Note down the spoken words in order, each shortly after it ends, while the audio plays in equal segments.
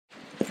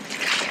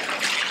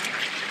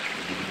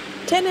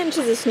10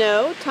 inches of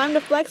snow, time to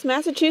flex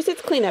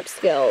Massachusetts cleanup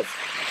skills.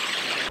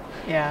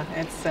 Yeah,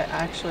 it's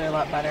actually a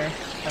lot better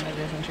than it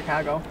is in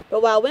Chicago.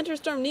 But while Winter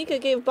Storm Nika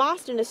gave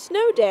Boston a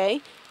snow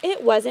day,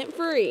 it wasn't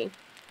free.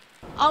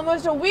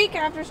 Almost a week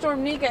after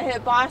Storm Nika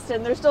hit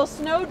Boston, there's still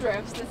snow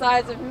drifts the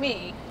size of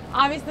me.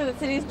 Obviously, the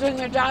city's doing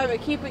their job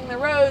at keeping the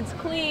roads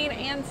clean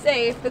and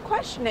safe. The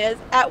question is,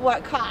 at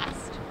what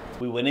cost?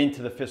 We went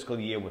into the fiscal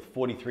year with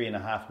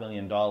 $43.5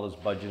 million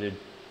budgeted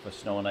for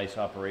snow and ice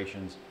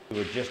operations. We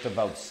were just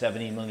about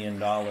 $70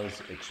 million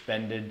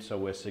expended, so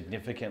we're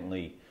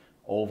significantly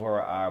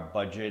over our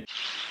budget.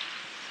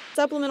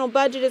 Supplemental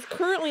budget is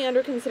currently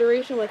under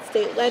consideration with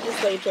state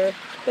legislature,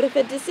 but if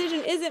a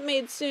decision isn't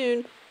made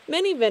soon,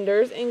 many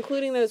vendors,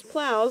 including those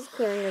plows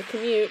clearing their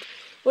commute,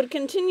 would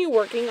continue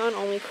working on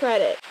only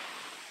credit.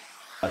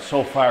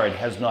 So far, it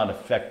has not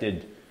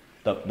affected,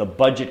 the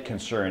budget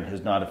concern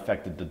has not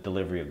affected the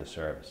delivery of the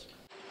service.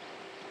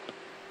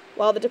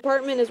 While the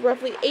department is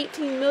roughly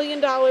 $18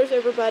 million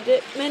over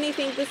budget, many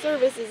think the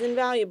service is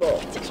invaluable.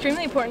 It's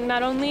extremely important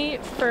not only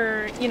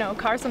for,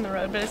 cars on the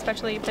road, but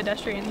especially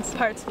pedestrians,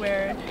 parts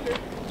where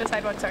the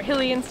sidewalks are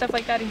hilly and stuff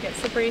like that and get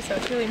slippery, so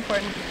it's really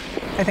important.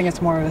 I think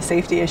it's more of a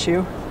safety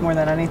issue more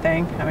than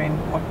anything. I mean,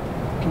 what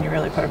can you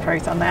really put a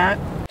price on that?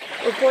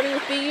 Reporting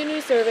with BU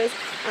News Service,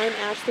 I'm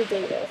Ashley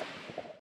Davis.